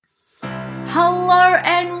Hello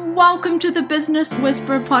and welcome to the Business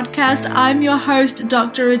Whisperer podcast. I'm your host,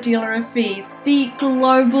 Dr. Adeela Afiz, the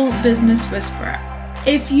Global Business Whisperer.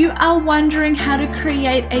 If you are wondering how to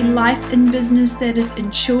create a life in business that is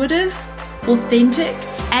intuitive, authentic,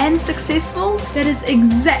 and successful, that is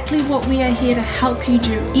exactly what we are here to help you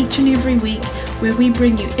do each and every week, where we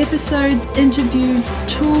bring you episodes, interviews,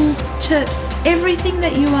 tools, tips, everything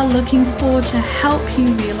that you are looking for to help you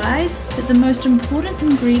realize that the most important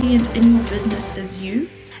ingredient in your business is you,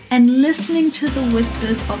 and listening to the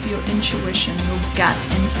whispers of your intuition, your gut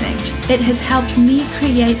instinct. It has helped me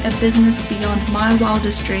create a business beyond my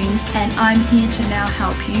wildest dreams, and I'm here to now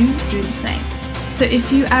help you do the same. So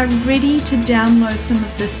if you are ready to download some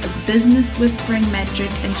of this business whispering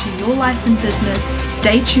magic into your life and business,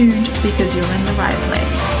 stay tuned because you're in the right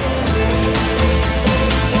place.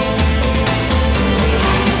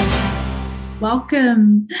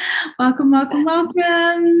 Welcome.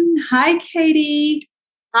 Hi, Katie.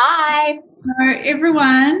 Hi. Hello,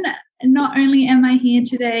 everyone. Not only am I here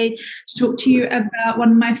today to talk to you about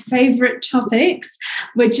one of my favorite topics,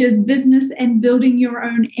 which is business and building your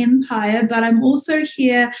own empire, but I'm also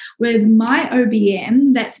here with my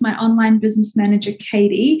OBM, that's my online business manager,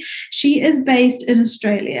 Katie. She is based in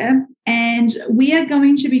Australia, and we are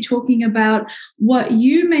going to be talking about what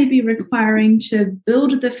you may be requiring to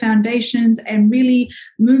build the foundations and really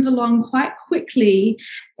move along quite quickly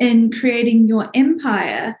in creating your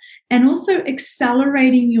empire and also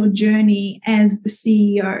accelerating your journey as the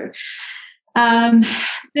CEO.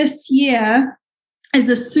 This year is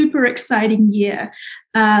a super exciting year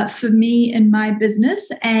for me in my business.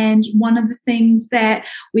 And one of the things that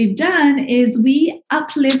we've done is we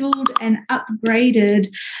up-leveled and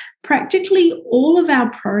upgraded practically all of our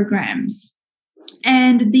programs.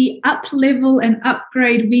 And the up level and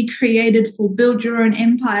upgrade we created for Build Your Own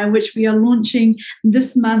Empire, which we are launching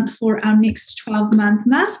this month for our next 12-month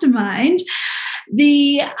mastermind,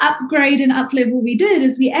 the upgrade and up level we did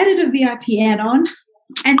is we added a VIP add-on,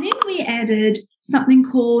 and then we added something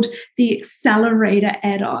called the Accelerator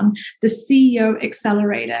add-on, the CEO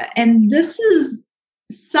Accelerator. And this is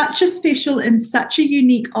such a special and such a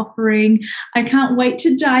unique offering. I can't wait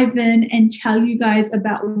to dive in and tell you guys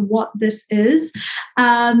about what this is.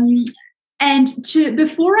 Before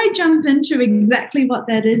I jump into exactly what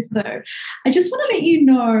that is, though, I just want to let you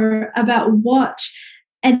know about what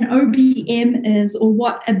an OBM is, or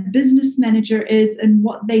what a business manager is, and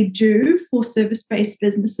what they do for service-based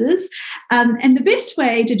businesses. And the best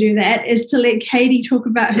way to do that is to let Katie talk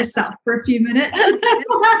about herself for a few minutes.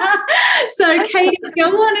 So Katie, go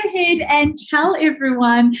on ahead and tell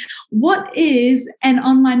everyone what is an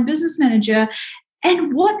online business manager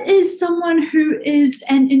and what is someone who is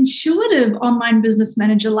an intuitive online business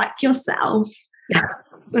manager like yourself.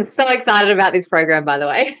 I'm so excited about this program, by the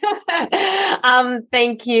way.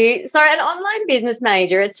 Thank you. So an online business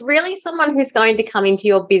manager, it's really someone who's going to come into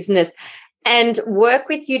your business and work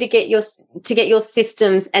with you to get your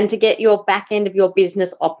systems and to get your back end of your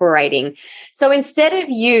business operating. So instead of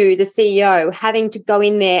you, the CEO, having to go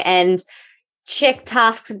in there and check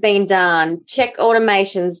tasks have been done, check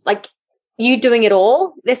automations, like you doing it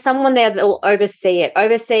all, there's someone there that will oversee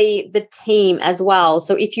the team as well.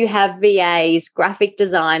 So if you have VAs, graphic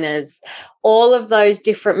designers, all of those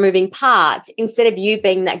different moving parts, instead of you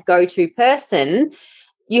being that go-to person,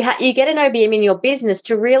 you get an OBM in your business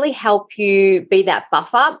to really help you be that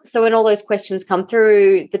buffer. So when all those questions come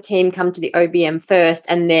through, the team come to the OBM first,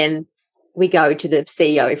 and then we go to the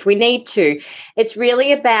CEO if we need to. It's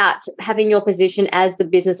really about having your position as the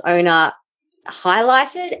business owner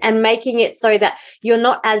highlighted and making it so that you're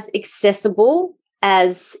not as accessible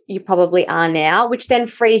as you probably are now, which then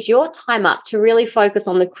frees your time up to really focus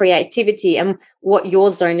on the creativity and what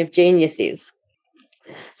your zone of genius is.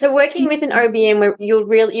 So working with an OBM, where you're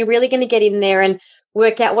really going to get in there and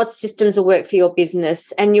work out what systems will work for your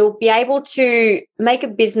business, and you'll be able to make a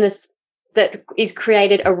business that is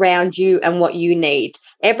created around you and what you need.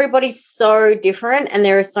 Everybody's so different, and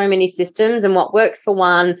there are so many systems, and what works for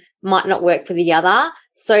one might not work for the other.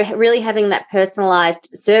 So really having that personalized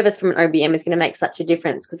service from an OBM is going to make such a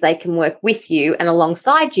difference, because they can work with you and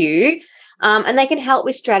alongside you, and they can help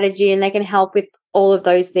with strategy, and they can help with all of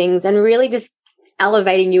those things, and really just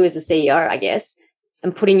elevating you as a CEO, I guess,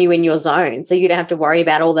 and putting you in your zone so you don't have to worry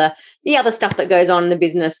about all the other stuff that goes on in the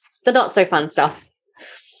business, the not so fun stuff.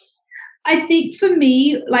 I think for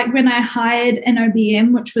me, like when I hired an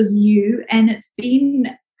OBM, which was you, and it's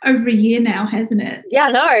been over a year now, hasn't it? Yeah,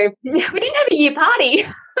 I know. We didn't have a year party.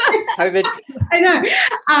 COVID. I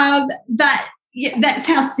know. That's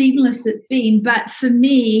how seamless it's been. But for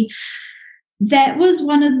me, that was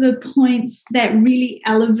one of the points that really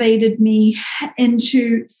elevated me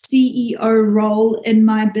into CEO role in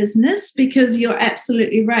my business, because you're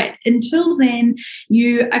absolutely right. Until then,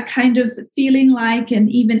 you are kind of feeling like and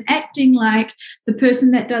even acting like the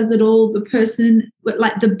person that does it all, the person,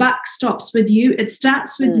 like the buck stops with you. It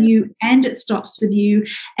starts with you and it stops with you.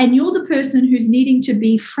 And you're the person who's needing to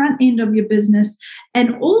be front end of your business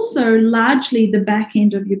and also largely the back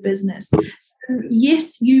end of your business. So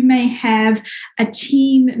yes, you may have a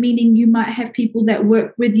team, meaning you might have people that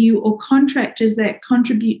work with you or contractors that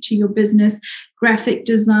contribute to your business, graphic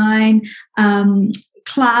design,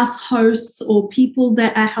 class hosts, or people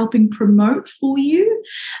that are helping promote for you.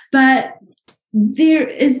 But there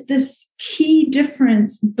is this key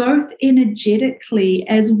difference, both energetically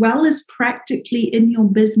as well as practically in your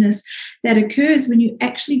business, that occurs when you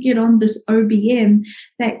actually get on this OBM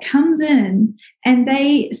that comes in and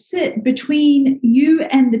they sit between you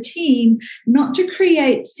and the team, not to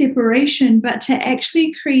create separation, but to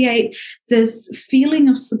actually create this feeling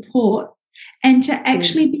of support and to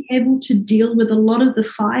actually be able to deal with a lot of the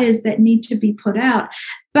fires that need to be put out,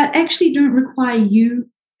 but actually don't require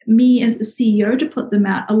me as the CEO to put them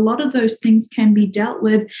out. A lot of those things can be dealt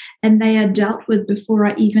with, and they are dealt with before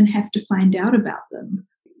I even have to find out about them.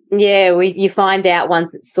 Yeah, you find out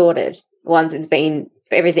once it's sorted, once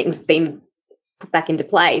everything's been put back into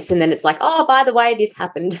place, and then it's like, oh, by the way, this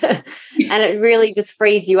happened. And it really just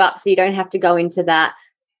frees you up so you don't have to go into that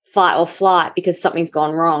fight or flight because something's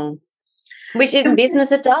gone wrong, which in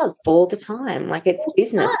business it does all the time. Like, it's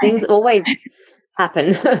business. Things always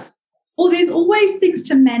happen. Well, there's always things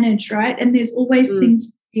to manage, right? And there's always things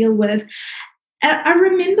to deal with. I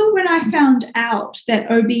remember when I found out that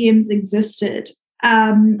OBMs existed,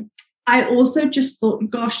 I also just thought,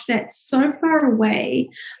 gosh, that's so far away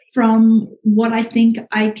from what I think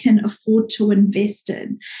I can afford to invest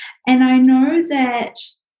in. And I know that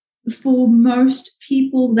for most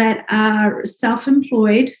people that are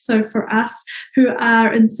self-employed, so for us who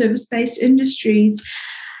are in service-based industries,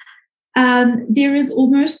 there is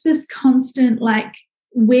almost this constant, like,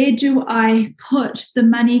 where do I put the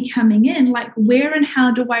money coming in? Like, where and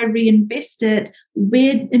how do I reinvest it?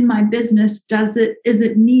 Where in my business is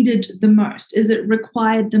it needed the most? Is it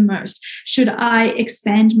required the most? Should I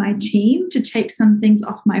expand my team to take some things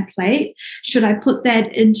off my plate? Should I put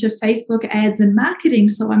that into Facebook ads and marketing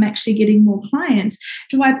so I'm actually getting more clients?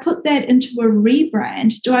 Do I put that into a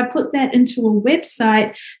rebrand? Do I put that into a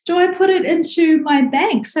website? Do I put it into my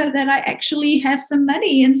bank so that I actually have some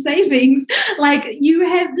money in savings? Like, you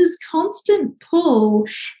have this constant pull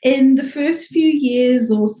in the first few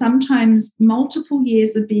years, or sometimes multiple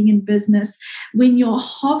years of being in business, when you're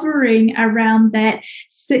hovering around that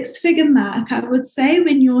six-figure mark. I would say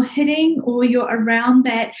when you're hitting or you're around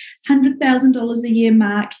that $100,000 a year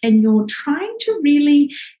mark and you're trying to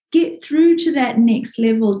really get through to that next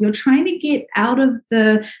level. You're trying to get out of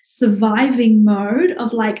the surviving mode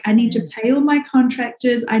of, like, I need to pay all my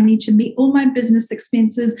contractors, I need to meet all my business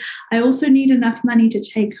expenses, I also need enough money to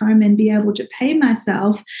take home and be able to pay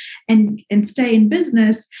myself and stay in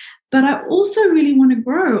business. But I also really want to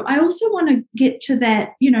grow. I also want to get to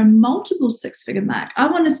that, multiple six-figure mark. I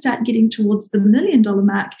want to start getting towards the $1 million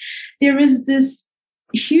mark. There is this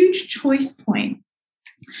huge choice point.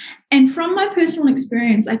 And from my personal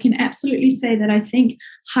experience, I can absolutely say that I think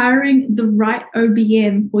hiring the right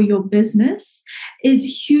OBM for your business is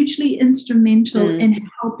hugely instrumental in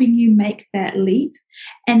helping you make that leap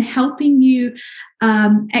and helping you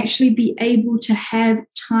actually be able to have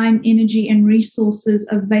time, energy, and resources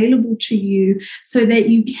available to you so that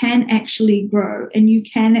you can actually grow and you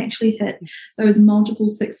can actually hit those multiple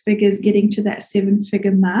six figures, getting to that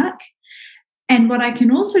seven-figure mark. And what I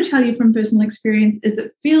can also tell you from personal experience is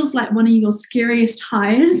it feels like one of your scariest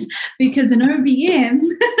hires, because an OBM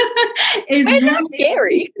is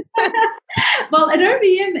scary. Well, an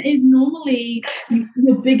OBM is normally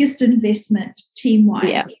your biggest investment team-wise.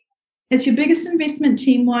 Yeah. It's your biggest investment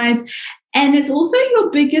team-wise, and it's also your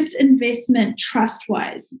biggest investment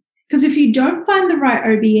trust-wise. Because if you don't find the right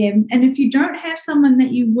OBM, and if you don't have someone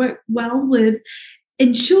that you work well with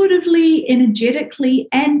intuitively, energetically,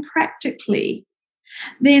 and practically,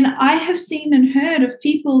 then I have seen and heard of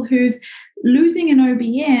people whose losing an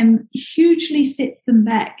OBM hugely sets them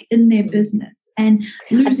back in their business, and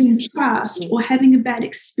losing trust or having a bad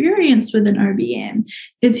experience with an OBM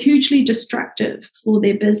is hugely destructive for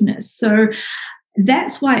their business. So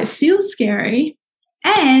that's why it feels scary.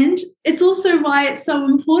 And it's also why it's so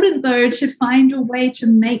important, though, to find a way to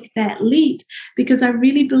make that leap, because I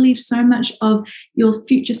really believe so much of your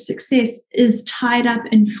future success is tied up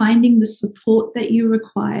in finding the support that you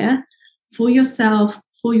require for yourself,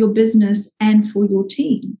 for your business and for your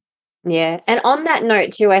team. Yeah. And on that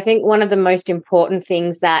note too, I think one of the most important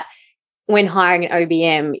things that when hiring an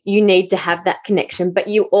OBM, you need to have that connection, but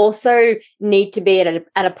you also need to be at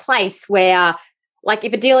a place where, like,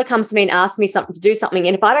 if a dealer comes to me and asks me something to do something,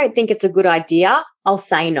 and if I don't think it's a good idea, I'll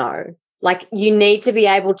say no. Like, you need to be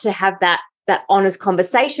able to have that honest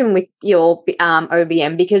conversation with your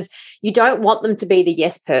OBM, because you don't want them to be the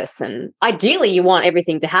yes person. Ideally, you want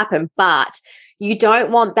everything to happen, but you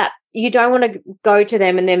don't want that. You don't want to go to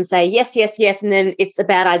them and them say, yes, yes, yes, and then it's a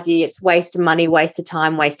bad idea. It's waste of money, waste of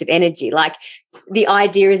time, waste of energy. Like, the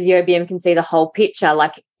idea is the OBM can see the whole picture.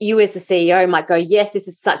 Like, you as the CEO might go, yes, this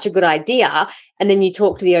is such a good idea. And then you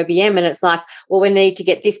talk to the OBM and it's like, well, we need to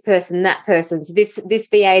get this person, that person. So this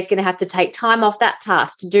VA is going to have to take time off that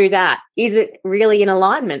task to do that. Is it really in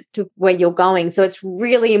alignment to where you're going? So it's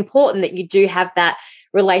really important that you do have that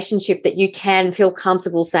relationship that you can feel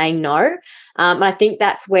comfortable saying no. And I think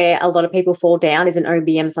that's where a lot of people fall down, is an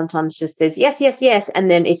OBM sometimes just says yes, yes, yes, and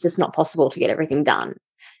then it's just not possible to get everything done.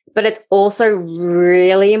 But it's also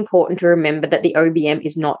really important to remember that the OBM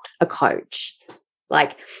is not a coach.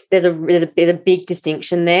 Like, there's a big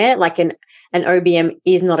distinction there. Like, an OBM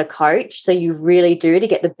is not a coach. So you really do, to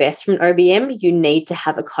get the best from an OBM, you need to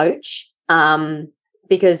have a coach,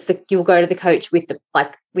 because you'll go to the coach with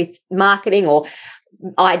with marketing or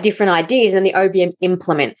different ideas, and the OBM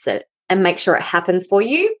implements it and make sure it happens for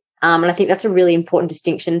you. And I think that's a really important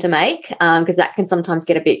distinction to make, because that can sometimes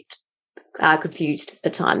get a bit confused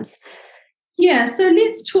at times. Yeah, so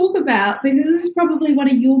let's talk about, because this is probably one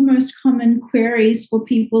of your most common queries for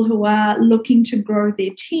people who are looking to grow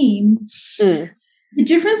their team. The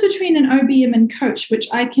difference between an OBM and coach, which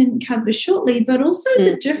I can cover shortly, but also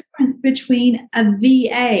the difference between a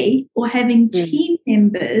VA or having team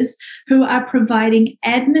members who are providing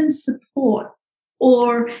admin support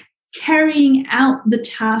or carrying out the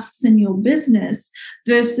tasks in your business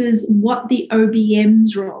versus what the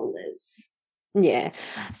OBM's role is. Yeah.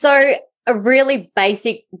 So a really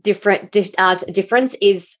basic difference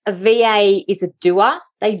is a VA is a doer.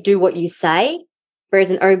 They do what you say,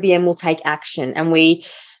 whereas an OBM will take action, and we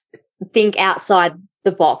think outside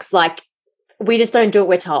the box. Like, we just don't do what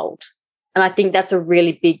we're told. And I think that's a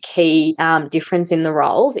really big key difference in the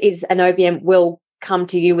roles, is an OBM will come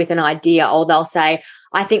to you with an idea, or they'll say,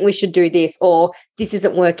 I think we should do this, or this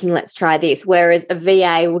isn't working, let's try this. Whereas a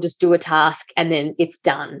VA will just do a task and then it's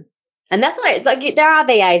done. And that's not, like, there are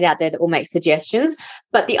VAs out there that will make suggestions,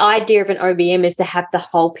 but the idea of an OBM is to have the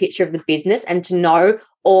whole picture of the business and to know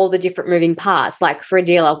all the different moving parts. Like, for a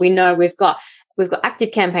dealer, we know we've got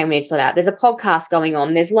active campaign we need to sort out. There's a podcast going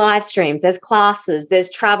on. There's live streams. There's classes. There's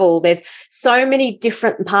travel. There's so many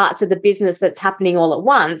different parts of the business that's happening all at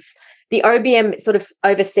once. The OBM sort of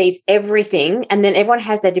oversees everything, and then everyone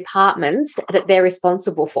has their departments that they're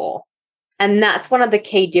responsible for. And that's one of the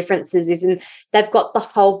key differences, is they've got the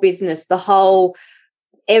whole business, the whole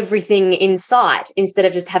everything in sight, instead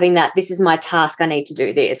of just having that, this is my task, I need to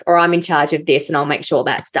do this, or I'm in charge of this and I'll make sure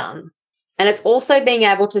that's done. And it's also being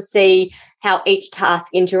able to see how each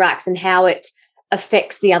task interacts and how it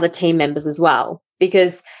affects the other team members as well.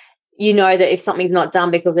 Because you know that if something's not done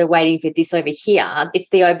because they're waiting for this over here, it's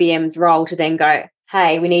the OBM's role to then go,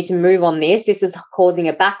 hey, we need to move on this. This is causing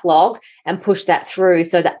a backlog, and push that through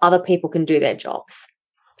so that other people can do their jobs.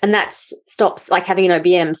 And that stops, like, having an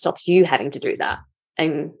OBM stops you having to do that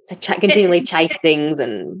and continually chase things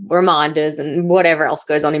and reminders and whatever else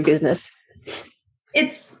goes on in business.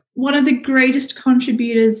 It's one of the greatest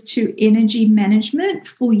contributors to energy management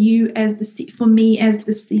for you for me as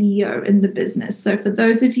the CEO in the business. So for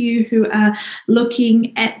those of you who are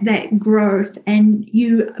looking at that growth, and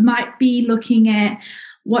you might be looking at,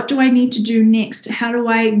 what do I need to do next? How do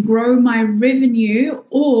I grow my revenue?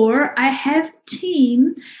 Or I have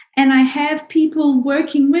team and I have people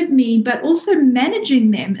working with me, but also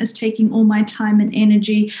managing them is taking all my time and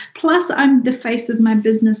energy. Plus, I'm the face of my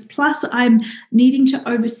business. Plus, I'm needing to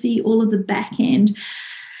oversee all of the back end.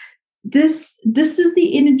 This is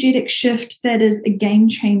the energetic shift that is a game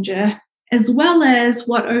changer, as well as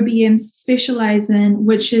what OBMs specialize in,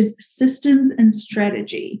 which is systems and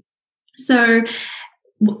strategy. So,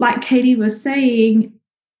 like Katie was saying,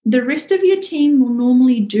 the rest of your team will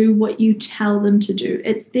normally do what you tell them to do.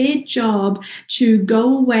 It's their job to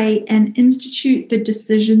go away and institute the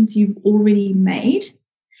decisions you've already made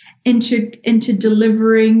into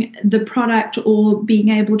delivering the product, or being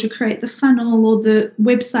able to create the funnel or the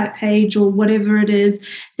website page or whatever it is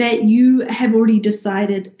that you have already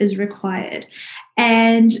decided is required.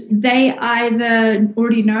 And they either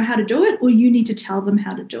already know how to do it, or you need to tell them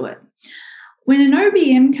how to do it. When an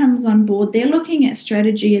OBM comes on board, they're looking at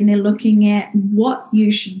strategy and they're looking at what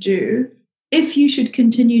you should do, if you should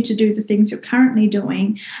continue to do the things you're currently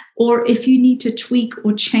doing, or if you need to tweak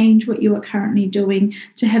or change what you are currently doing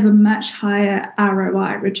to have a much higher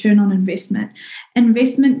ROI, return on investment.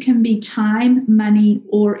 Investment can be time, money,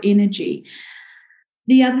 or energy.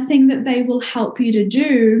 The other thing that they will help you to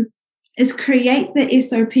do is create the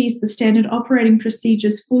SOPs, the standard operating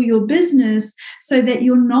procedures for your business, so that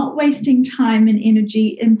you're not wasting time and energy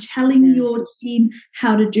in telling your team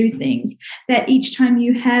how to do things. That each time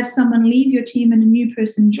you have someone leave your team and a new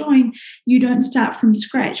person join, you don't start from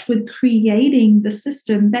scratch with creating the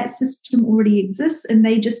system. That system already exists and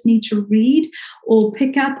they just need to read or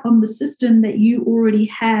pick up on the system that you already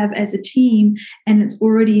have as a team and it's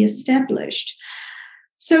already established.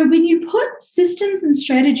 So when you put systems and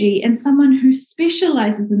strategy and someone who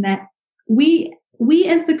specializes in that, we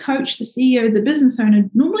as the coach, the CEO, the business owner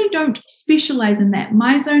normally don't specialize in that.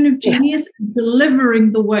 My zone of genius is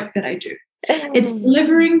delivering the work that I do. It's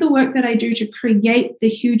delivering the work that I do to create the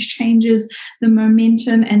huge changes, the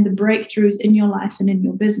momentum, and the breakthroughs in your life and in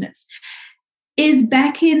your business. Is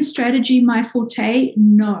back-end strategy my forte?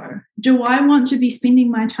 No. Do I want to be spending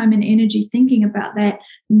my time and energy thinking about that?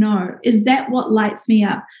 No. Is that what lights me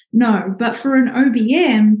up? No. But for an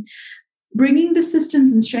OBM, bringing the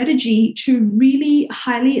systems and strategy to really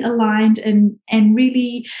highly aligned and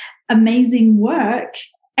really amazing work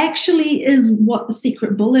actually is what the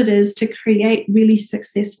secret bullet is to create really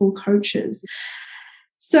successful coaches.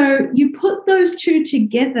 So you put those two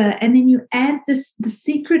together and then you add the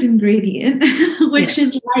secret ingredient, which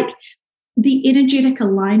is like the energetic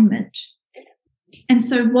alignment. And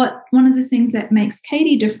so one of the things that makes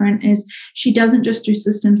Katie different is she doesn't just do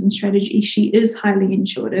systems and strategy. She is highly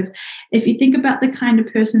intuitive. If you think about the kind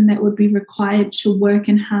of person that would be required to work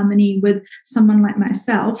in harmony with someone like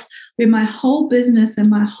myself, where my whole business and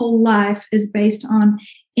my whole life is based on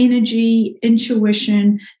energy,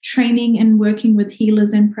 intuition, training and working with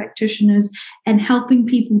healers and practitioners and helping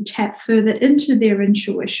people tap further into their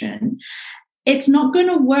intuition. It's not going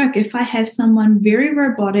to work if I have someone very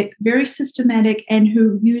robotic, very systematic, and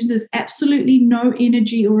who uses absolutely no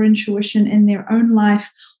energy or intuition in their own life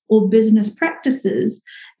or business practices.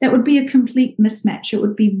 That would be a complete mismatch. It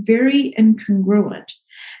would be very incongruent,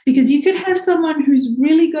 because you could have someone who's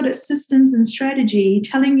really good at systems and strategy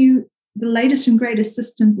telling you the latest and greatest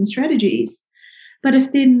systems and strategies, but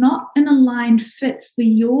if they're not an aligned fit for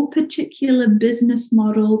your particular business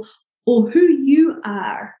model or who you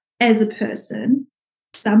are as a person,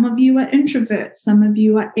 some of you are introverts, some of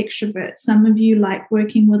you are extroverts, some of you like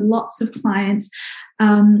working with lots of clients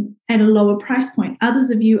at a lower price point. Others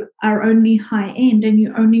of you are only high end and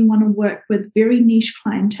you only want to work with very niche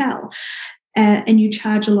clientele and you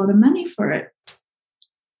charge a lot of money for it.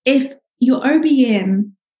 If your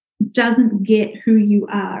OBM doesn't get who you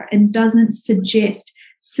are and doesn't suggest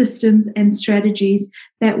systems and strategies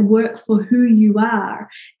that work for who you are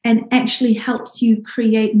and actually helps you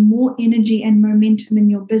create more energy and momentum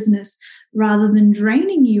in your business rather than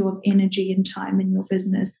draining you of energy and time in your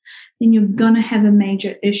business, then you're going to have a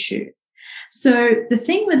major issue. So the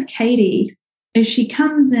thing with Katie is she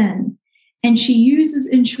comes in and she uses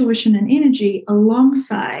intuition and energy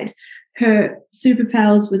alongside her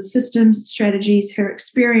superpowers with systems, strategies, her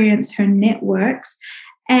experience, her networks,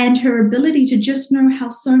 and her ability to just know how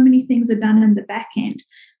so many things are done in the back end.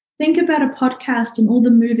 Think about a podcast and all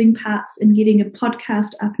the moving parts in getting a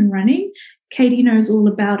podcast up and running. Katie knows all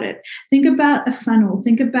about it. Think about a funnel.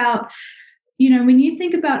 Think about, when you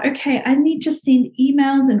think about, okay, I need to send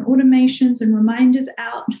emails and automations and reminders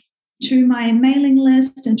out to my mailing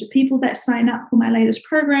list and to people that sign up for my latest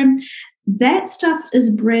program. That stuff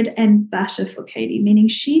is bread and butter for Katie, meaning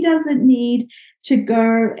she doesn't need to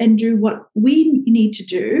go and do what we need to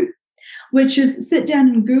do, which is sit down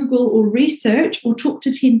and Google or research or talk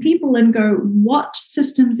to 10 people and go, what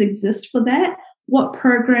systems exist for that? What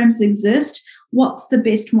programs exist? What's the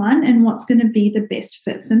best one? And what's going to be the best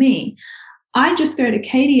fit for me? I just go to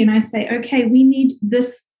Katie and I say, okay, we need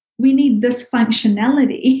this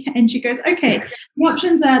functionality. And she goes, okay, the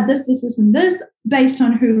options are this, and this, based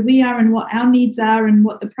on who we are and what our needs are and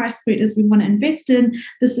what the price point is we want to invest in.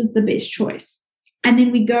 This is the best choice. And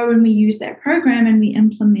then we go and we use that program and we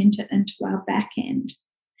implement it into our back end.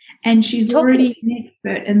 And she's already an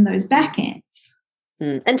expert in those back ends.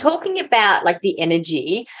 And talking about like the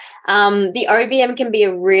energy, the OBM can be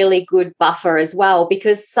a really good buffer as well,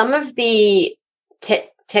 because some of the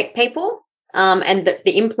tech people and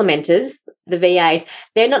the implementers, the VAs,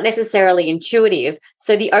 they're not necessarily intuitive.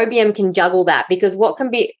 So the OBM can juggle that, because what can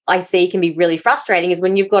be really frustrating is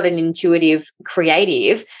when you've got an intuitive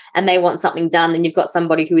creative and they want something done, and you've got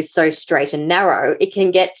somebody who is so straight and narrow,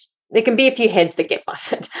 there can be a few heads that get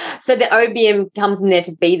butted. So the OBM comes in there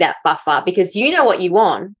to be that buffer, because you know what you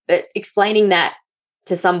want, but explaining that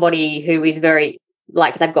to somebody who is very,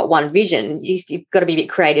 like, they've got one vision, you've got to be a bit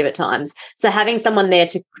creative at times. So having someone there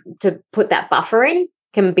to put that buffer in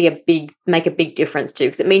can make a big difference too,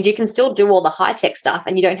 because it means you can still do all the high-tech stuff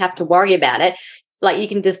and you don't have to worry about it. Like, you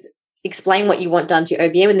can just explain what you want done to your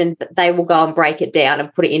OBM, and then they will go and break it down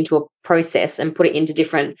and put it into a process and put it into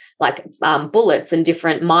different bullets and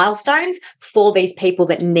different milestones for these people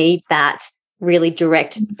that need that really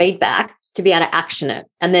direct feedback to be able to action it.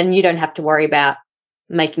 And then you don't have to worry about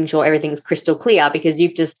making sure everything's crystal clear, because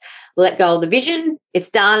you've just let go of the vision, it's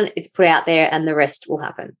done, it's put out there, and the rest will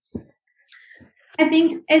happen. I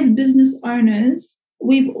think as business owners,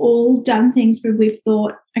 we've all done things where we've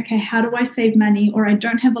thought, okay, how do I save money? Or I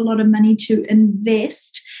don't have a lot of money to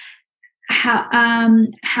invest. How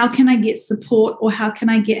can I get support, or how can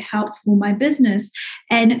I get help for my business?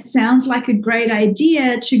 And it sounds like a great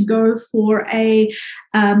idea to go for a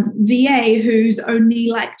VA who's only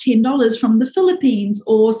like $10 from the Philippines,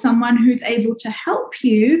 or someone who's able to help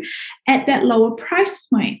you at that lower price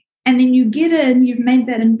point. And then you get in, you've made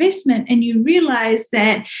that investment, and you realize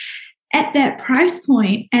that at that price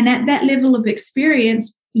point and at that level of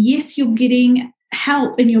experience, yes, you're getting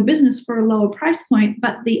help in your business for a lower price point,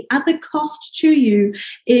 but the other cost to you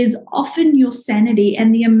is often your sanity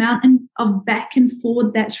and the amount of back and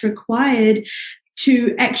forward that's required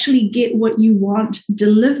to actually get what you want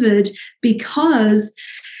delivered, because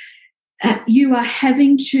you are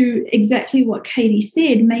having to, exactly what Katie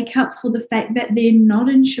said, make up for the fact that they're not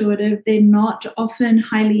intuitive, they're not often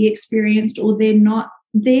highly experienced, or they're not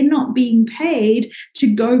being paid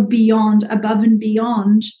to go above and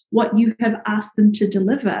beyond what you have asked them to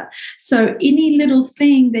deliver. So any little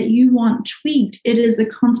thing that you want tweaked, it is a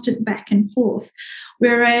constant back and forth.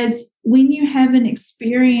 Whereas when you have an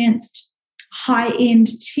experienced high-end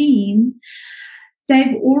team,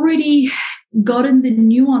 they've already gotten the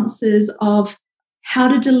nuances of how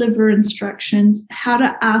to deliver instructions, how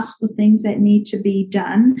to ask for things that need to be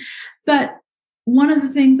done. But one of the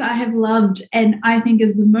things I have loved, and I think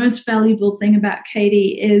is the most valuable thing about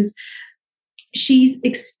Katie, is she's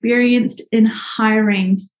experienced in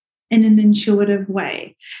hiring in an intuitive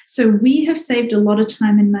way. So we have saved a lot of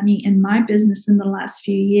time and money in my business in the last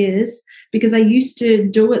few years, because I used to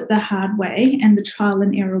do it the hard way and the trial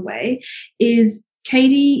and error way. Is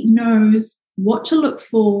Katie knows what to look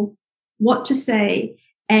for, what to say,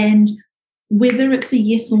 and whether it's a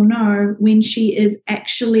yes or no when she is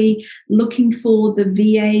actually looking for the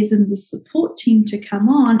VAs and the support team to come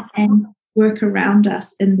on and work around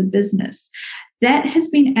us in the business. That has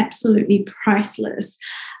been absolutely priceless.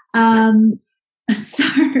 So I'm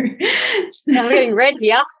getting red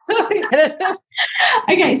here.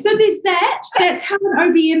 Okay, so there's that. That's how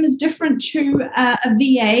an OBM is different to a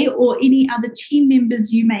VA or any other team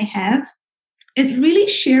members you may have. It's really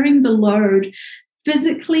sharing the load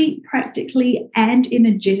physically, practically, and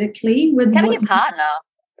energetically with having a partner,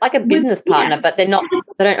 like a business partner, but they don't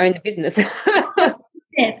own the business.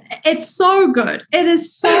 Yeah, it's so good. It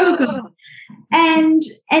is so good. And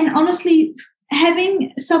honestly,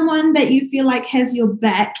 having someone that you feel like has your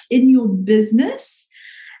back in your business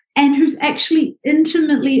and who's actually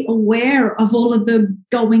intimately aware of all of the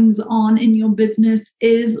goings on in your business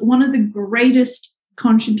is one of the greatest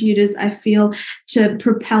contributors, I feel, to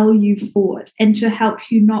propel you forward and to help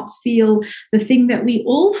you not feel the thing that we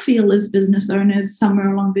all feel as business owners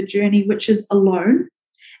somewhere along the journey, which is alone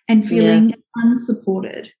and feeling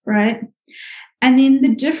unsupported, right? And then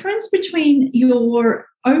the difference between your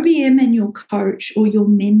OBM and your coach or your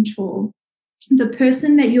mentor, the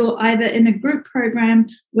person that you're either in a group program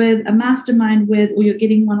with, a mastermind with, or you're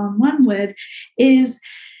getting one-on-one with, is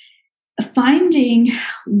finding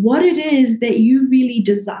what it is that you really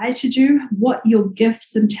desire to do, what your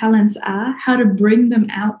gifts and talents are, how to bring them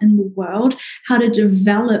out in the world, how to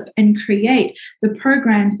develop and create the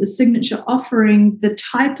programs, the signature offerings, the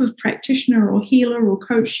type of practitioner or healer or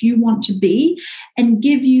coach you want to be, and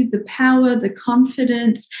give you the power, the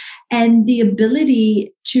confidence, and the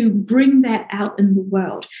ability to bring that out in the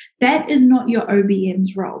world. That is not your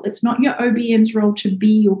OBM's role. It's not your OBM's role to be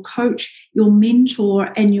your coach, your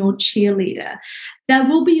mentor, and your cheerleader. They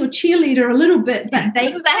will be your cheerleader a little bit, but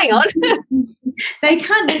they they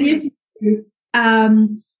can't give you.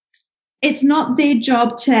 It's not their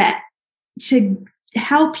job to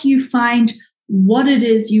help you find what it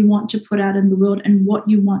is you want to put out in the world and what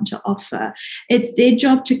you want to offer. It's their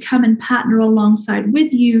job to come and partner alongside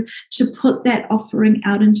with you to put that offering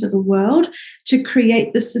out into the world, to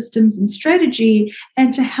create the systems and strategy,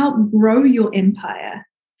 and to help grow your empire.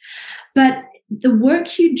 But the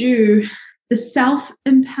work you do, the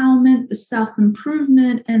self-empowerment, the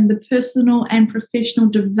self-improvement, and the personal and professional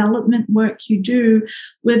development work you do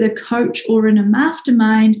with a coach or in a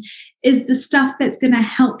mastermind is the stuff that's going to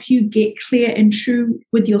help you get clear and true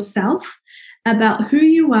with yourself about who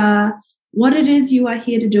you are, what it is you are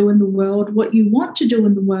here to do in the world, what you want to do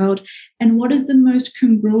in the world, and what is the most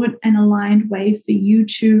congruent and aligned way for you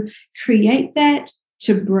to create that,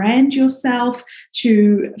 to brand yourself,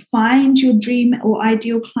 to find your dream or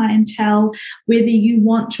ideal clientele, whether you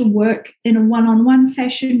want to work in a one-on-one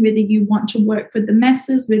fashion, whether you want to work with the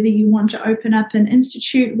masses, whether you want to open up an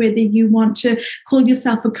institute, whether you want to call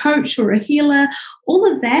yourself a coach or a healer.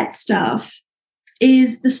 All of that stuff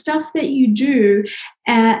is the stuff that you do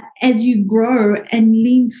as you grow and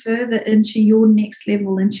lean further into your next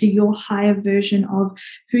level, into your higher version of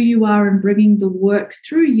who you are, and bringing the work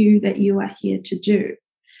through you that you are here to do.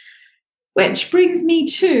 Which brings me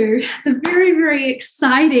to the very, very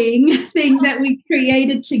exciting thing that we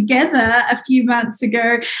created together a few months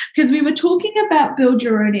ago, because we were talking about Build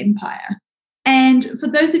Your Own Empire. And for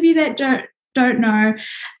those of you that don't know,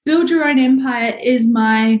 Build Your Own Empire is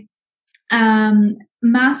my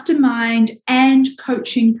mastermind and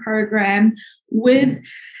coaching program with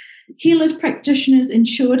healers, practitioners,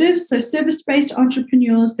 intuitives, so service-based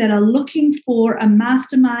entrepreneurs that are looking for a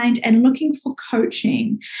mastermind and looking for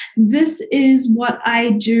coaching. This is what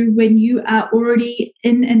I do when you are already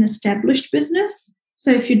in an established business. So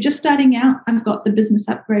if you're just starting out, I've got the business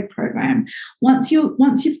upgrade program. Once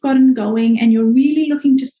you've gotten going and you're really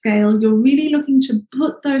looking to scale, you're really looking to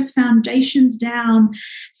put those foundations down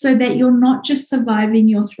so that you're not just surviving,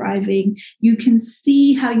 you're thriving. You can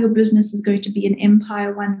see how your business is going to be an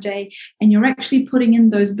empire one day, and you're actually putting in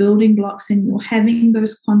those building blocks and you're having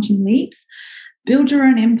those quantum leaps. Build Your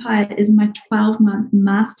Own Empire is my 12-month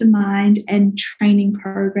mastermind and training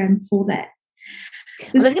program for that.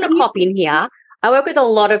 I'm just going to pop in here. I work with a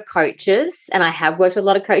lot of coaches, and I have worked with a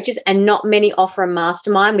lot of coaches, and not many offer a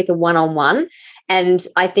mastermind with a one-on-one. And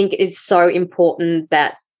I think it's so important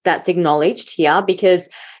that that's acknowledged here, because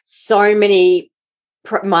so many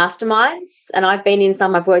masterminds, and I've been in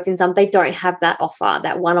some, I've worked in some, they don't have that offer,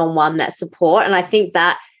 that one-on-one, that support. And I think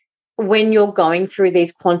that when you're going through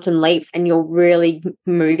these quantum leaps and you're really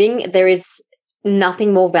moving, there is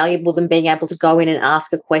nothing more valuable than being able to go in and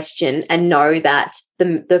ask a question and know that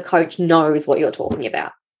the coach knows what you're talking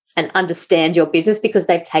about and understands your business, because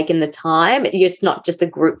they've taken the time. It's not just a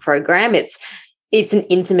group program. It's an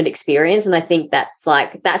intimate experience. And I think that's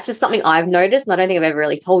just something I've noticed. And I don't think I've ever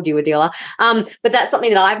really told you, Adeela. But that's something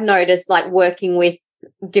that I've noticed, like working with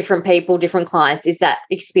different people, different clients, is that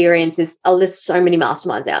experience is so many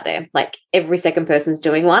masterminds out there. Like every second person's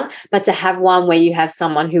doing one. But to have one where you have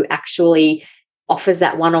someone who actually offers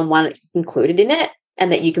that one-on-one included in it,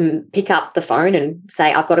 and that you can pick up the phone and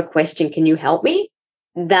say, I've got a question, can you help me?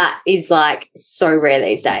 That is like so rare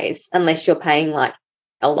these days, unless you're paying like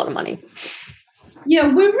a lot of money. Yeah,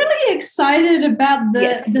 we're really excited about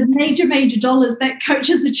the major dollars that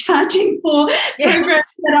coaches are charging for programs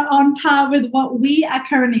that are on par with what we are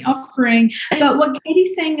currently offering. But what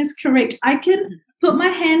Katie's saying is correct. I can put my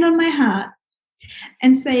hand on my heart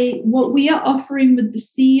and say what we are offering with the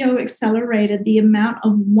CEO Accelerator, the amount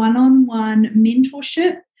of one-on-one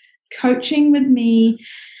mentorship, coaching with me,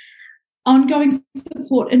 ongoing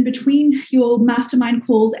support in between your mastermind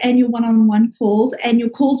calls and your one-on-one calls and your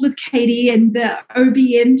calls with Katie and the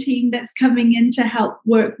OBM team that's coming in to help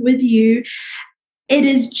work with you. It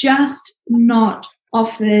is just not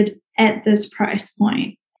offered at this price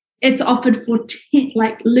point. It's offered for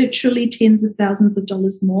literally tens of thousands of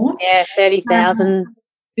dollars more. Yeah, 30,000,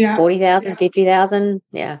 40,000, 50,000.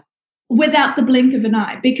 Yeah. Without the blink of an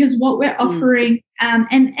eye, because what we're offering,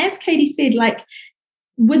 and as Katie said,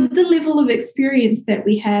 with the level of experience that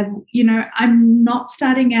we have, I'm not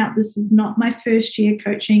starting out. This is not my first year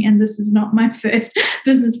coaching, and this is not my first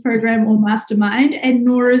business program or mastermind, and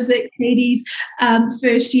nor is it Katie's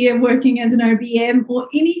first year working as an OBM or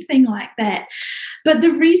anything like that. But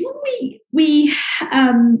the reason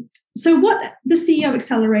so what the CEO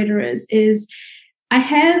Accelerator is I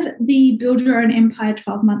have the Build Your Own Empire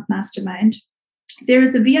 12-month mastermind. There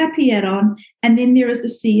is a VIP add-on, and then there is the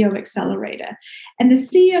CEO Accelerator. And the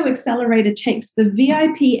CEO Accelerator takes the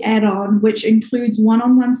VIP add-on, which includes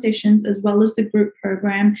one-on-one sessions as well as the group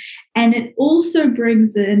program, and it also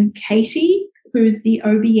brings in Katie who's the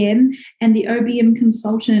OBM and the OBM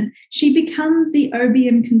consultant, she becomes the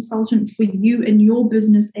OBM consultant for you and your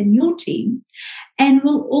business and your team, and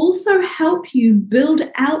will also help you build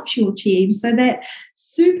out your team. So that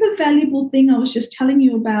super valuable thing I was just telling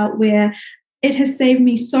you about, where it has saved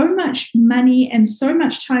me so much money and so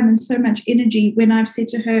much time and so much energy when I've said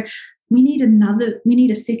to her, we need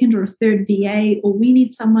a second or a third VA, or we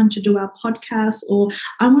need someone to do our podcast, or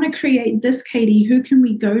I want to create this, Katie, who can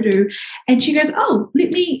we go to? And she goes, oh,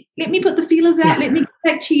 let me put the feelers out. Let me get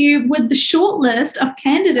back to you with the short list of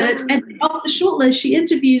candidates. And off the short list, she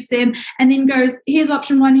interviews them and then goes, here's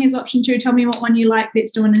option 1, here's option 2. Tell me what one you like.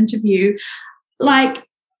 Let's do an interview. Like,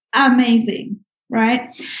 amazing.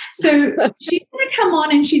 Right? So she's going to come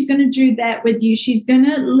on and she's going to do that with you. She's going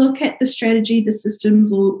to look at the strategy, the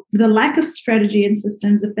systems, or the lack of strategy and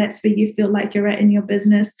systems, if that's where you feel like you're at in your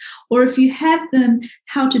business, or if you have them,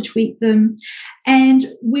 how to tweak them. And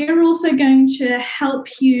we're also going to help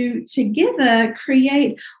you together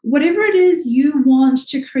create whatever it is you want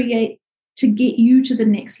to create to get you to the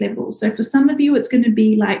next level. So for some of you, it's going to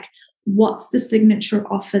be like, what's the signature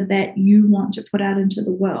offer that you want to put out into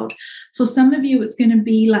the world? For some of you, it's going to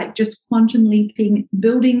be like just quantum leaping,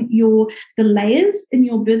 building the layers in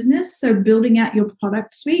your business. So building out your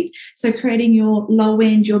product suite. So creating your low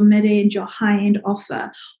end, your mid end, your high end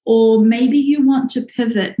offer. Or maybe you want to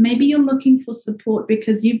pivot. Maybe you're looking for support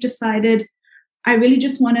because you've decided, I really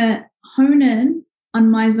just want to hone in on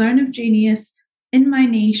my zone of genius in my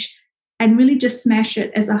niche and really just smash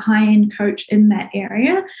it as a high-end coach in that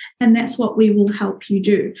area. And that's what we will help you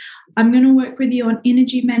do. I'm going to work with you on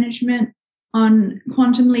energy management, on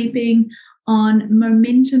quantum leaping, on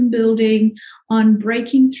momentum building, on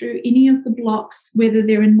breaking through any of the blocks, whether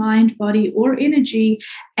they're in mind, body, or energy,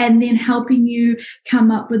 and then helping you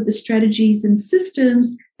come up with the strategies and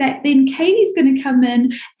systems that then Katie's going to come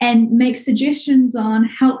in and make suggestions on,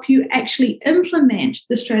 help you actually implement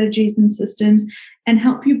the strategies and systems, and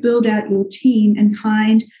help you build out your team and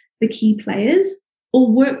find the key players,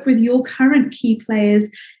 or work with your current key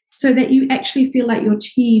players so that you actually feel like your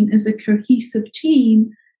team is a cohesive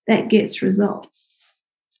team that gets results.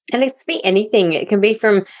 And it can be anything. It can be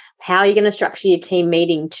from how you're going to structure your team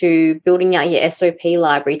meeting to building out your SOP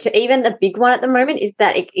library to even the big one at the moment is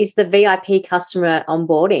the VIP customer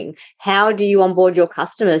onboarding. How do you onboard your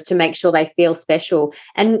customers to make sure they feel special?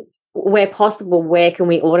 And where possible, where can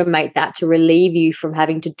we automate that to relieve you from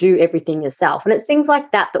having to do everything yourself? And it's things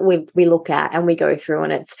like that we look at and we go through,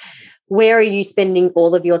 and it's where are you spending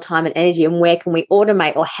all of your time and energy, and where can we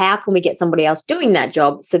automate, or how can we get somebody else doing that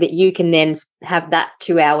job so that you can then have that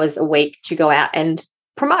 2 hours a week to go out and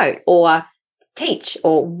promote or teach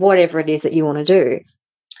or whatever it is that you want to do.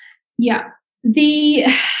 Yeah. The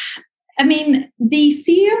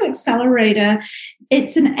CEO Accelerator,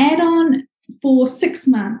 it's an add-on for 6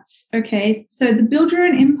 months. Okay. So the Build Your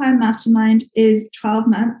Own Empire Mastermind is 12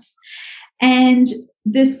 months. And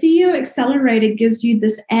the CEO Accelerator gives you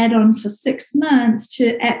this add-on for 6 months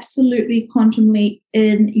to absolutely quantum leap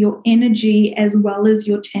in your energy as well as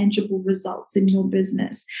your tangible results in your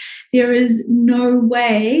business. There is no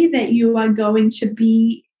way that you are going to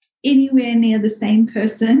be anywhere near the same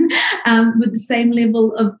person with the same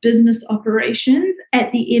level of business operations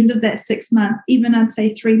at the end of that 6 months, even I'd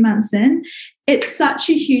say 3 months in. It's such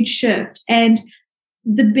a huge shift. And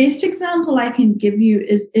the best example I can give you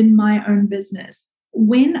is in my own business.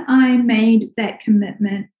 When I made that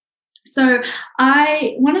commitment, so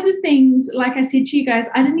one of the things, like I said to you guys,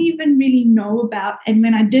 I didn't even really know about. And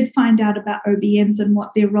when I did find out about OBMs and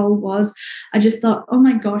what their role was, I just thought, oh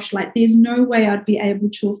my gosh, like there's no way I'd be able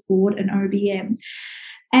to afford an OBM.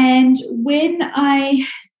 And when I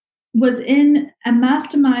was in a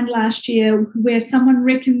mastermind last year where someone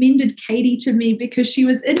recommended Katie to me because she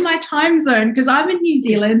was in my time zone, because I'm in New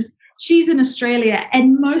Zealand, she's in Australia,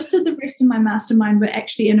 and most of the rest of my mastermind were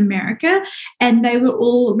actually in America, and they were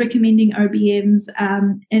all recommending OBMs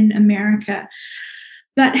in America.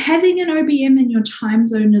 But having an OBM in your time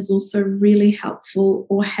zone is also really helpful,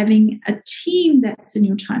 or having a team that's in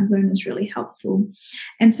your time zone is really helpful.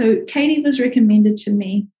 And so Katie was recommended to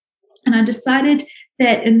me, and I decided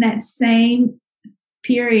that in that same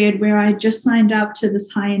period where I just signed up to this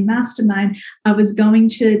high-end mastermind, I was going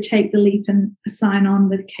to take the leap and sign on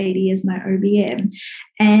with Katie as my OBM.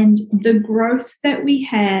 And the growth that we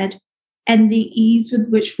had and the ease with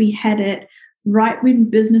which we had it right when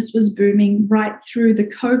business was booming, right through the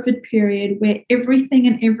COVID period where everything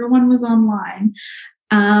and everyone was online,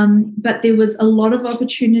 but there was a lot of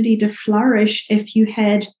opportunity to flourish if you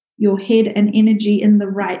had your head and energy in the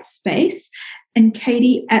right space. And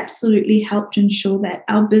Katie absolutely helped ensure that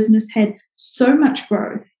our business had so much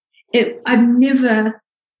growth I've never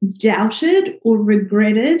doubted or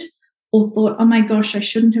regretted or thought, oh my gosh, I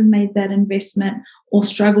shouldn't have made that investment, or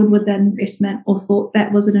struggled with that investment, or thought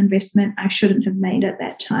that was an investment I shouldn't have made at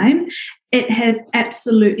that time. It has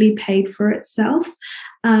absolutely paid for itself.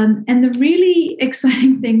 And the really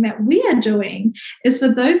exciting thing that we are doing is, for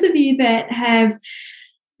those of you that have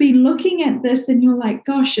been looking at this and you're like,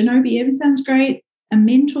 gosh, an OBM sounds great, a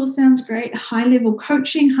mentor sounds great, high-level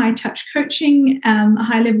coaching, high-touch coaching, a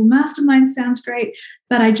high-level mastermind sounds great,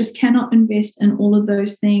 but I just cannot invest in all of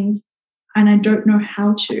those things, and I don't know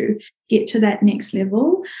how to get to that next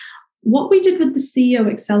level. What we did with the CEO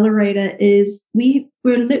Accelerator is we're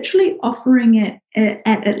literally offering it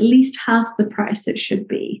at least half the price it should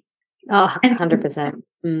be. Oh, 100%.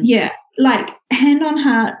 Yeah, like hand on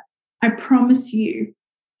heart, I promise you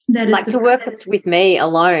that is like to work with me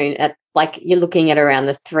alone at, like, you're looking at around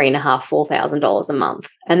the $3,500-$4,000 a month,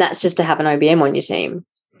 and that's just to have an OBM on your team.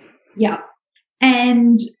 Yeah,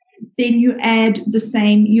 and then you add about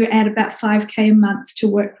 $5,000 a month to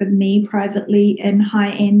work with me privately in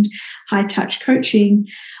high-end, high-touch coaching.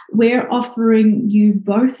 We're offering you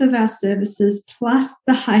both of our services plus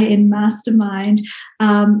the high-end mastermind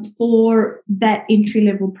for that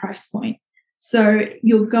entry-level price point. So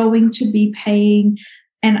you're going to be paying,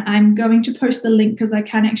 and I'm going to post the link because I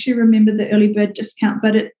can't actually remember the early bird discount,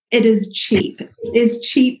 but it is cheap. It is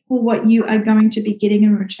cheap for what you are going to be getting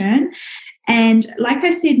in return. And like I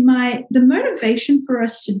said, the motivation for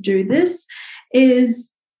us to do this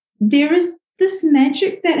is there is this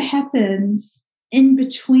magic that happens in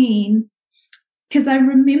between, because I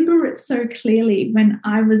remember it so clearly when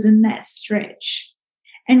I was in that stretch,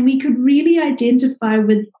 and we could really identify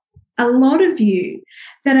with a lot of you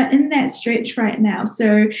that are in that stretch right now.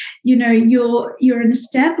 So, you know, you're an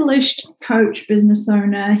established coach, business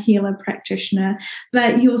owner, healer, practitioner,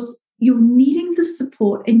 but you're needing the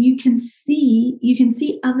support, and you can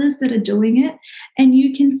see others that are doing it, and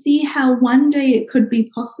you can see how one day it could be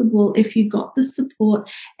possible if you got the support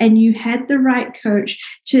and you had the right coach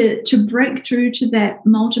to break through to that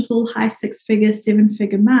multiple high 6-figure,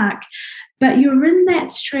 7-figure mark. But you're in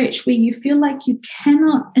that stretch where you feel like you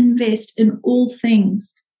cannot invest in all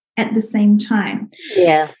things at the same time.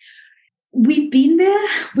 Yeah. We've been there,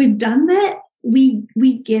 we've done that, we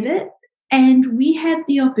get it. And we had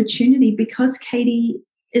the opportunity, because Katie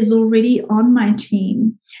is already on my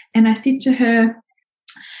team. And I said to her,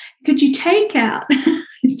 could you take out, I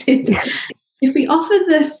said, if we offer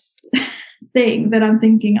this thing that I'm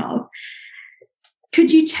thinking of,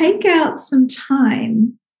 could you take out some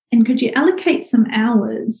time and could you allocate some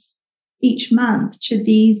hours each month to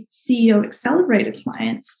these CEO Accelerator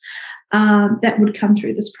clients that would come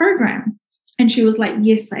through this program? And she was like,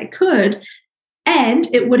 yes, I could. And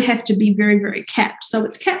it would have to be very, very capped. So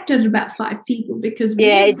it's capped at about 5 people, because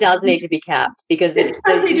it does need to be capped, because I don't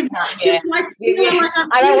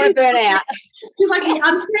want to burn out. She's like,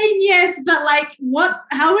 I'm saying yes, but like, what?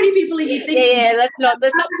 How many people are you thinking? Yeah, let's not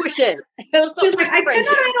push it. She's like, I can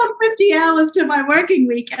add on 50 hours to my working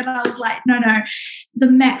week, and I was like, no. The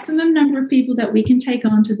maximum number of people that we can take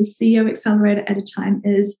on to the CEO Accelerator at a time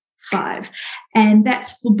is 5. And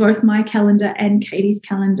that's for both my calendar and Katie's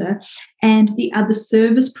calendar, and the other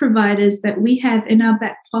service providers that we have in our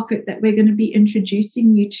back pocket that we're going to be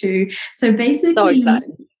introducing you to. So basically,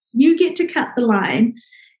 you get to cut the line.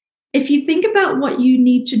 If you think about what you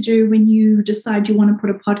need to do when you decide you want to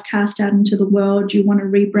put a podcast out into the world, you want to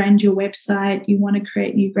rebrand your website, you want to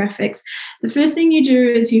create new graphics, the first thing you do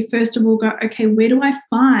is you first of all go, okay, where do I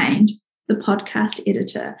find the podcast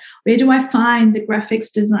editor? Where do I find the graphics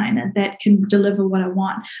designer that can deliver what I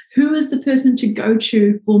want? Who is the person to go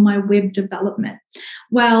to for my web development?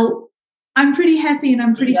 Well, I'm pretty happy and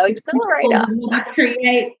I'm pretty successful in what I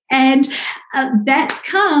create, and that's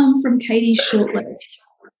come from Katie's shortlist.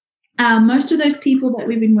 Most of those people that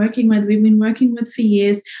we've been working with for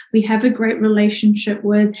years, we have a great relationship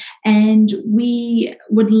with, and we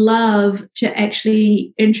would love to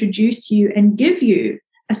actually introduce you and give you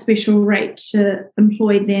a special rate to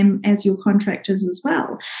employ them as your contractors as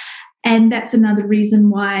well. And that's another reason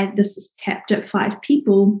why this is capped at 5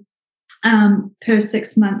 people per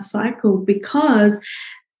 6-month cycle, because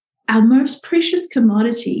our most precious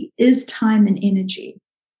commodity is time and energy.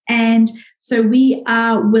 And so we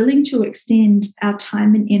are willing to extend our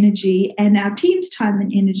time and energy and our team's time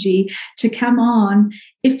and energy to come on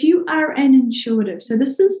if you are an intuitive. So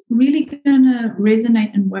this is really going to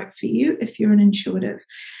resonate and work for you if you're an intuitive.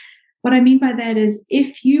 What I mean by that is,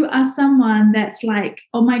 if you are someone that's like,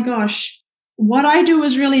 oh my gosh, what I do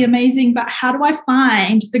is really amazing, but how do I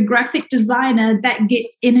find the graphic designer that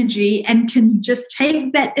gets energy and can just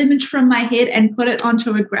take that image from my head and put it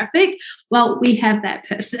onto a graphic? Well, we have that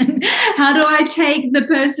person. How do I take the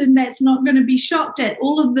person that's not going to be shocked at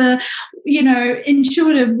all of the,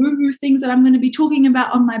 intuitive woo-woo things that I'm going to be talking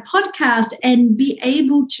about on my podcast and be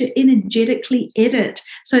able to energetically edit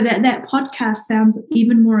so that that podcast sounds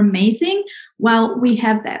even more amazing? Well, we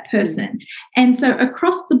have that person. And so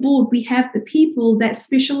across the board, we have the people that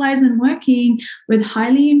specialize in working with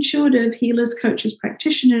highly intuitive healers, coaches,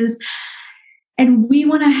 practitioners, and we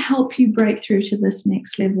want to help you break through to this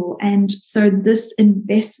next level. And so this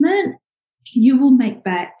investment, you will make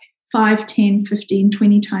back 5, 10, 15,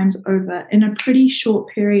 20 times over in a pretty short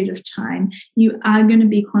period of time. You are going to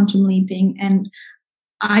be quantum leaping. And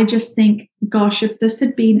I just think, gosh, if this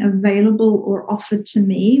had been available or offered to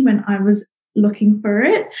me when I was looking for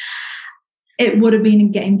it, it would have been a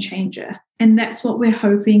game changer. And that's what we're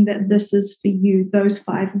hoping that this is for you, those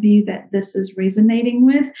 5 of you that this is resonating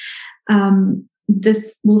with.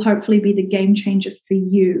 This will hopefully be the game changer for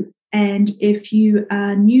you. And if you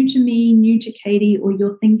are new to me, new to Katie, or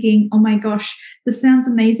you're thinking, oh my gosh, this sounds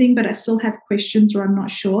amazing, but I still have questions or I'm not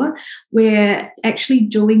sure, we're actually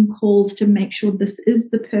doing calls to make sure this is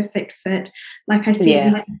the perfect fit. Like I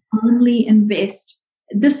said, we can only invest.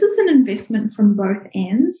 This is an investment from both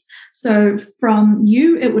ends. So from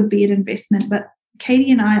you, it would be an investment, but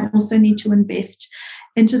Katie and I also need to invest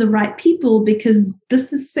into the right people, because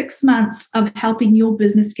this is 6 months of helping your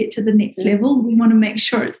business get to the next level. We want to make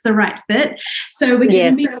sure it's the right fit. So we're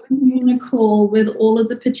going to be on a call with all of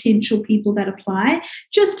the potential people that apply,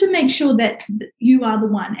 just to make sure that you are the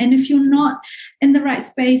one. And if you're not in the right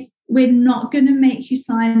space, we're not going to make you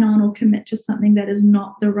sign on or commit to something that is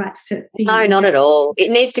not the right fit for you. No, not at all.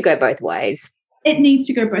 It needs to go both ways. It needs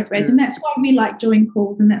to go both ways. And that's why we like doing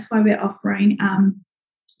calls, and that's why we're offering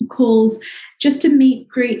calls, just to meet,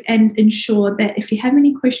 greet, and ensure that if you have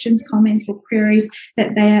any questions, comments, or queries,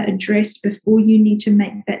 that they are addressed before you need to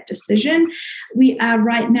make that decision. We are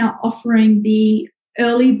right now offering the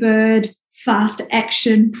early bird fast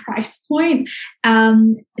action price point.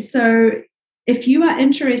 So if you are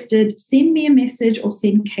interested, send me a message or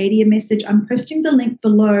send Katie a message. I'm posting the link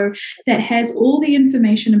below that has all the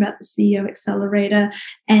information about the CEO Accelerator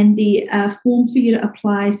and the form for you to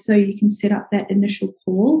apply so you can set up that initial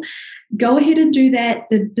call. Go ahead and do that.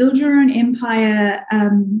 The Build Your Own Empire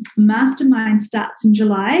Mastermind starts in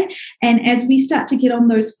July. And as we start to get on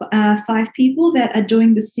those 5 people that are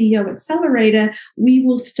doing the CEO Accelerator, we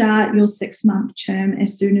will start your 6-month term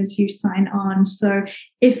as soon as you sign on. So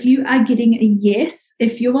if you are getting a yes,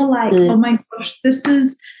 if you are like, oh my gosh, this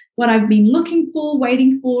is what I've been looking for,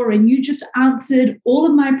 waiting for, and you just answered all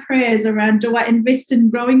of my prayers around, do I invest in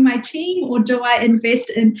growing my team or do I invest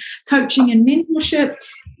in coaching and mentorship?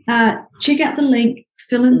 Check out the link,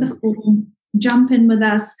 fill in the form, jump in with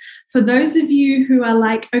us. For those of you who are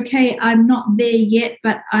like, okay, I'm not there yet,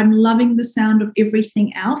 but I'm loving the sound of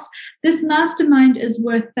everything else, this mastermind is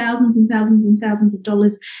worth thousands and thousands and thousands of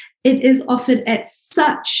dollars. It is offered at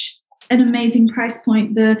such an amazing price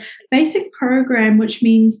point. The basic program, which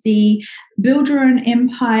means the Build Your Own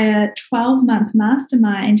Empire 12-month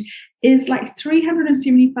mastermind, is like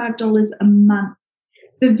 $375 a month.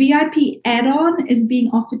 The VIP add-on is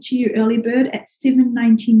being offered to you early bird at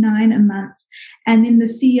 $799 a month. And then the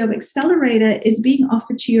CEO Accelerator is being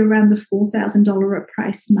offered to you around the $4,000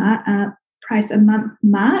 price a month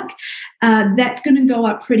mark. That's going to go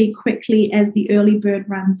up pretty quickly as the early bird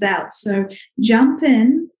runs out. So jump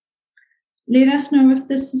in, let us know if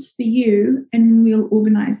this is for you, and we'll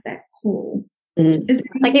organize that call.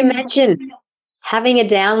 Like, imagine having a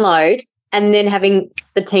download and then having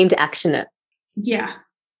the team to action it. Yeah.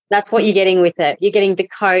 That's what you're getting with it. You're getting the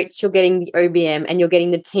coach, you're getting the OBM, and you're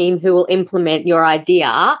getting the team who will implement your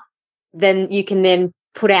idea. Then you can then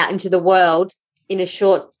put out into the world in a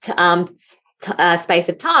short space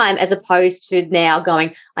of time, as opposed to now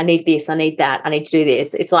going, I need this, I need that, I need to do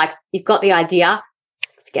this. It's like, you've got the idea,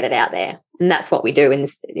 let's get it out there. And that's what we do in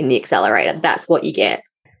the Accelerator. That's what you get.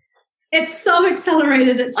 It's so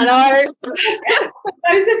accelerated. I know.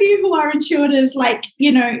 Those of you who are intuitives, like,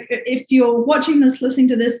 if you're watching this, listening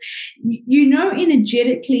to this,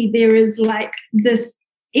 energetically there is like this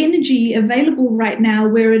energy available right now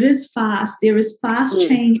where it is fast. There is fast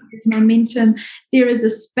change, there's momentum, there is a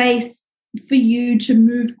space for you to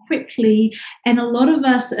move quickly. And a lot of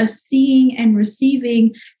us are seeing and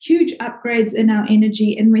receiving huge upgrades in our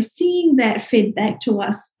energy. And we're seeing that fed back to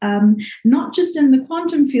us, not just in the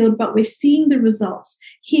quantum field, but we're seeing the results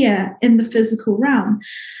here in the physical realm.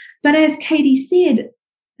 But as Katie said,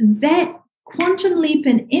 that quantum leap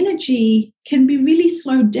in energy can be really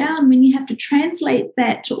slowed down when you have to translate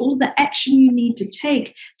that to all the action you need to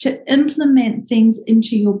take to implement things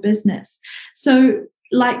into your business. So,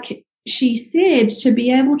 like she said, to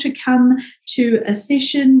be able to come to a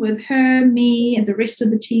session with her, me, and the rest of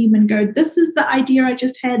the team and go, this is the idea I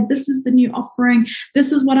just had, this is the new offering,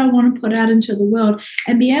 this is what I want to put out into the world,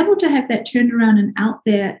 and be able to have that turned around and out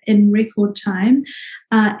there in record time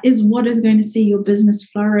is what is going to see your business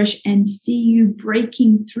flourish and see you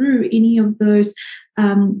breaking through any of those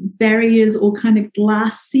barriers or kind of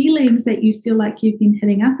glass ceilings that you feel like you've been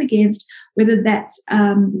hitting up against, whether that's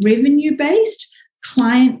revenue-based,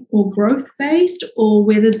 client or growth based, or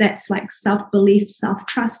whether that's like self-belief,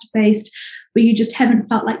 self-trust based, where you just haven't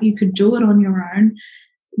felt like you could do it on your own.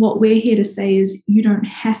 What we're here to say is you don't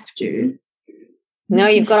have to. No,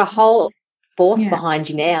 you've got a whole force behind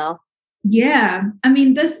you now. Yeah. I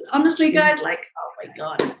mean, this, honestly, guys, like, oh my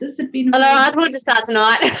God, this had been... Hello, I just want to start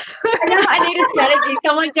tonight. I need a strategy.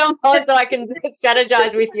 Someone jump on so I can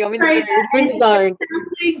strategize with you. I'm in the zone.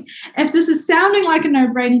 If this is sounding like a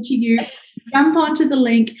no-brainer to you, jump onto the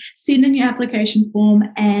link, send in your application form,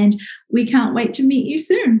 and we can't wait to meet you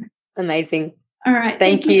soon. Amazing. All right.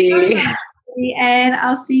 Thank you. So much, and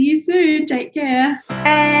I'll see you soon. Take care.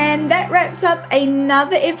 And that wraps up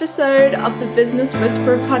another episode of the Business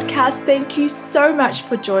Whisperer podcast. Thank you so much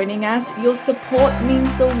for joining us. Your support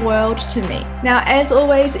means the world to me. Now, as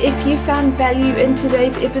always, if you found value in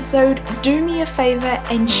today's episode, do me a favor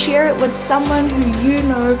and share it with someone who you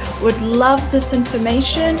know would love this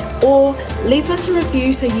information, or leave us a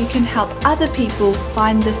review so you can help other people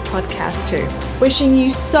find this podcast too. Wishing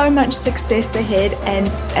you so much success ahead, and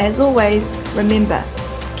as always, remember,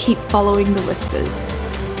 keep following the whispers.